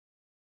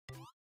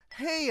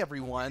Hey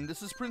everyone,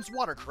 this is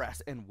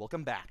PrinceWatercress, and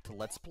welcome back to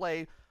Let's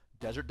Play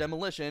Desert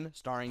Demolition,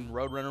 starring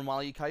Roadrunner and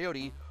Wile E.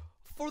 Coyote,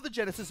 for the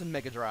Genesis and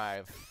Mega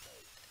Drive.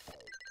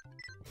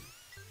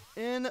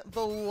 In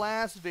the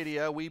last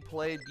video, we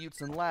played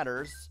Buttes and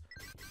Ladders,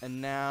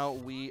 and now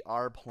we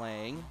are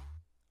playing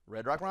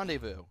Red Rock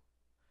Rendezvous.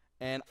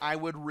 And I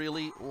would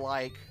really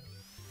like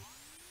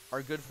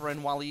our good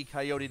friend Wile E.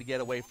 Coyote to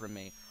get away from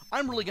me.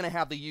 I'm really going to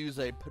have to use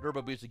a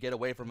turbo boost to get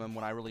away from him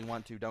when I really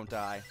want to, don't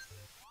I?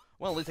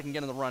 Well, at least I can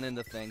get him to run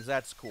into things.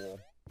 That's cool.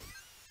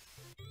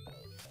 At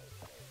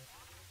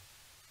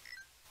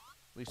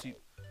least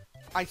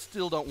I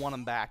still don't want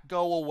him back.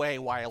 Go away,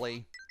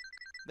 Wily.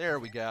 There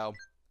we go.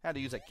 Had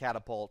to use a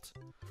catapult.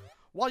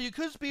 While you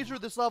could speed through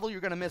this level, you're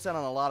going to miss out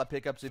on a lot of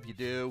pickups if you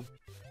do.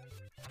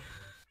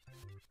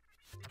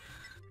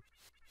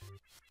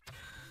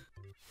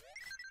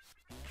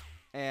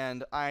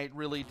 And I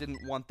really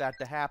didn't want that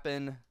to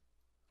happen.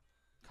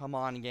 Come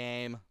on,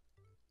 game.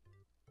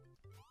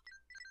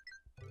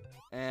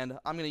 And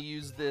I'm going to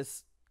use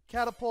this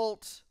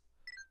catapult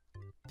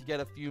to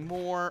get a few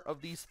more of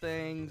these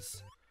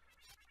things.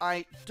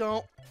 I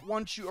don't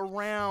want you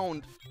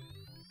around.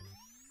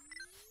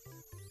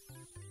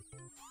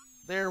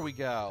 There we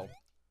go.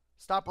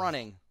 Stop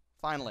running.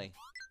 Finally.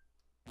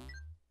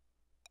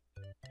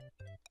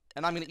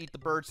 And I'm going to eat the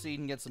bird seed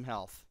and get some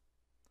health.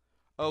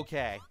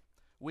 Okay.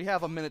 We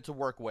have a minute to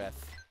work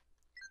with.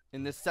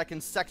 In this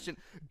second section.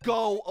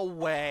 Go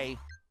away.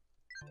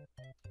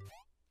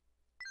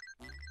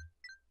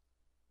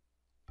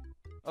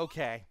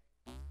 Okay.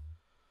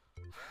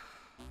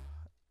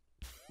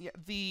 Yeah,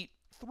 the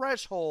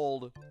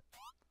threshold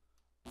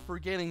for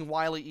getting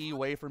Wile E.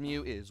 away from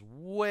you is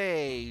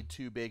way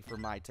too big for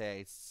my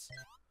tastes.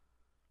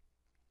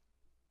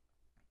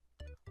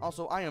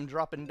 Also, I am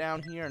dropping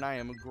down here and I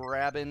am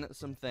grabbing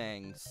some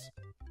things.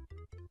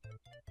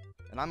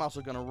 And I'm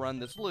also going to run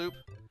this loop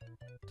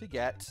to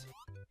get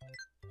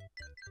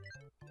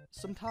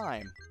some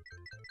time.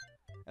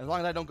 As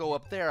long as I don't go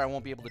up there, I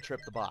won't be able to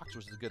trip the box,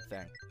 which is a good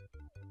thing.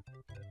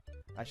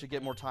 I should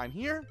get more time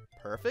here.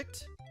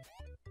 Perfect.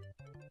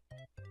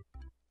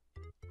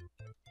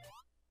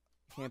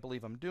 Can't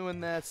believe I'm doing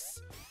this.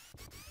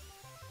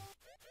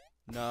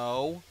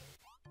 No.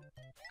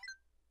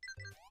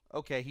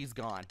 Okay, he's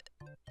gone.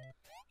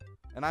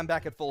 And I'm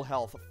back at full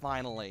health,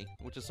 finally,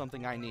 which is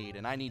something I need.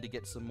 And I need to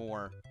get some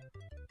more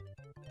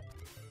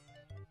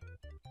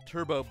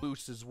turbo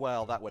boosts as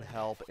well. That would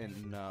help.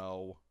 And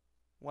no.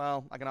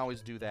 Well, I can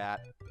always do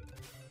that.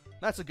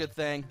 That's a good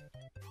thing.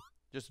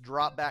 Just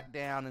drop back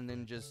down and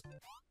then just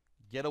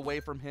get away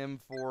from him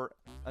for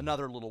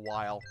another little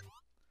while.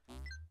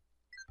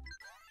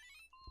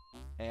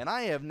 And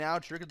I have now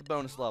triggered the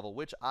bonus level,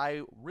 which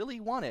I really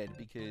wanted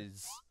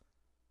because...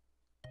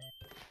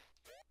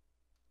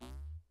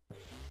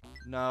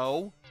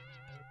 No.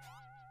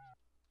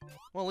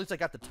 Well, at least I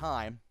got the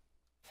time.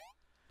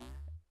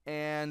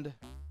 And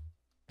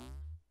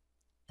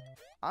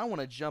I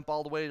want to jump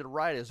all the way to the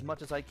right as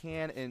much as I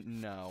can,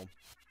 and no.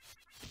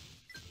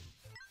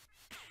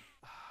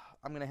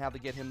 I'm going to have to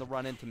get him to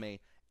run into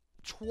me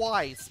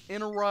twice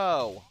in a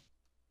row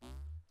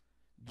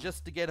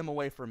just to get him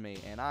away from me.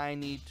 And I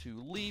need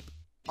to leap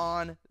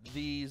on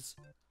these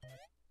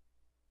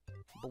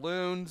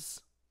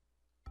balloons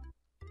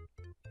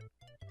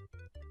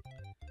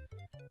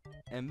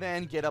and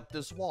then get up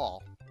this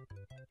wall.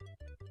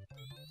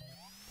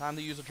 Time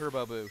to use a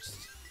turbo boost.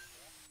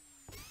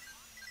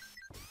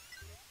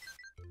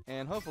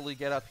 And hopefully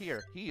get up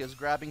here. He is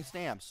grabbing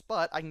stamps,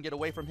 but I can get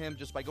away from him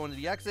just by going to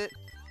the exit.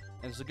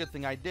 And it's a good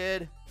thing I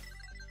did.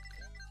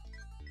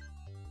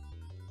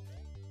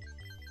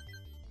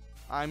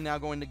 I'm now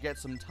going to get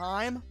some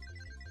time.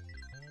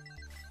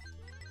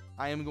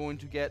 I am going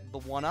to get the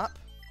 1-up.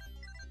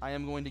 I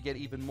am going to get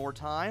even more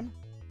time.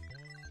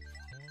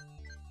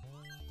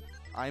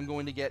 I am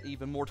going to get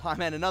even more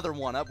time and another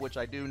 1-up, which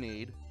I do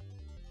need.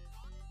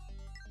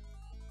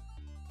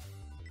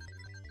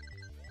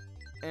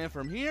 And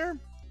from here,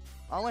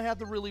 all I have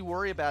to really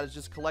worry about is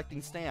just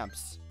collecting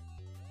stamps.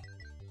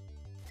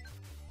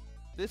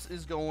 This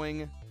is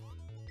going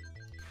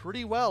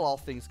pretty well, all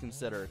things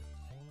considered.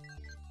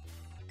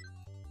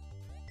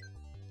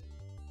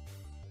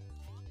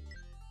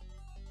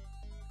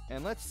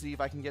 And let's see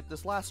if I can get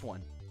this last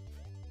one.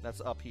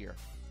 That's up here.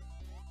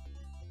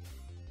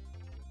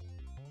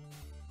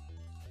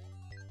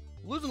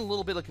 Losing a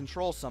little bit of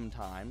control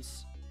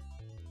sometimes,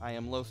 I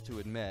am loath to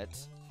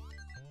admit.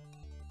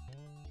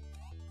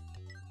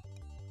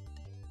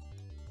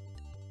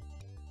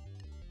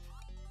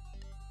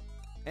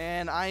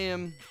 And I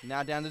am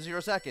now down to 0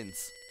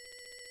 seconds.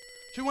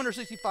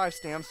 265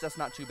 stamps, that's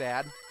not too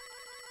bad.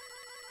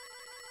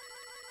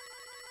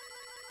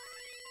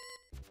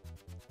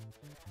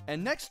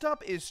 And next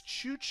up is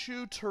Choo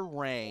Choo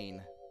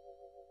Terrain.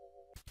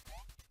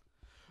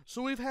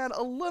 So we've had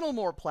a little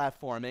more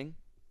platforming.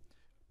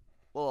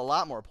 Well, a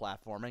lot more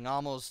platforming.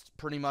 Almost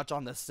pretty much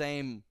on the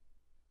same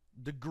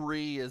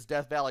degree as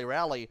Death Valley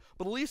Rally.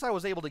 But at least I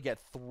was able to get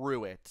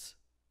through it.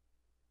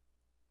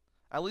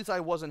 At least I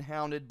wasn't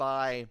hounded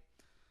by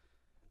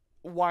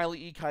Wile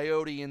E.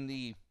 Coyote in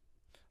the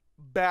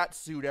bat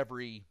suit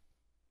every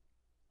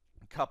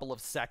couple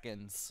of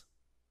seconds.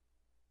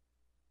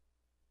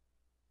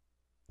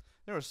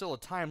 There was still a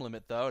time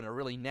limit, though, and a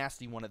really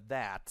nasty one at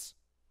that.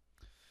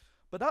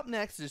 But up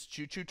next is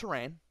Choo Choo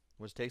Terrain,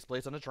 which takes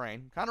place on a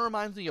train. Kind of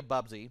reminds me of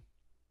Bubsy.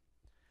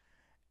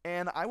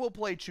 And I will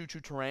play Choo Choo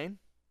Terrain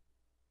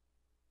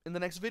in the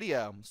next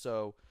video.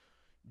 So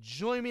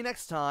join me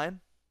next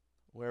time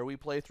where we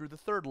play through the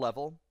third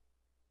level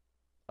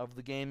of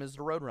the game as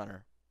the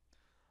Roadrunner.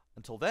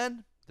 Until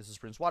then, this is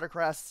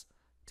PrinceWatercress.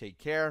 Take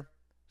care,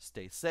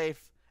 stay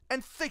safe,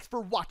 and thanks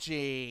for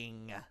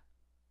watching!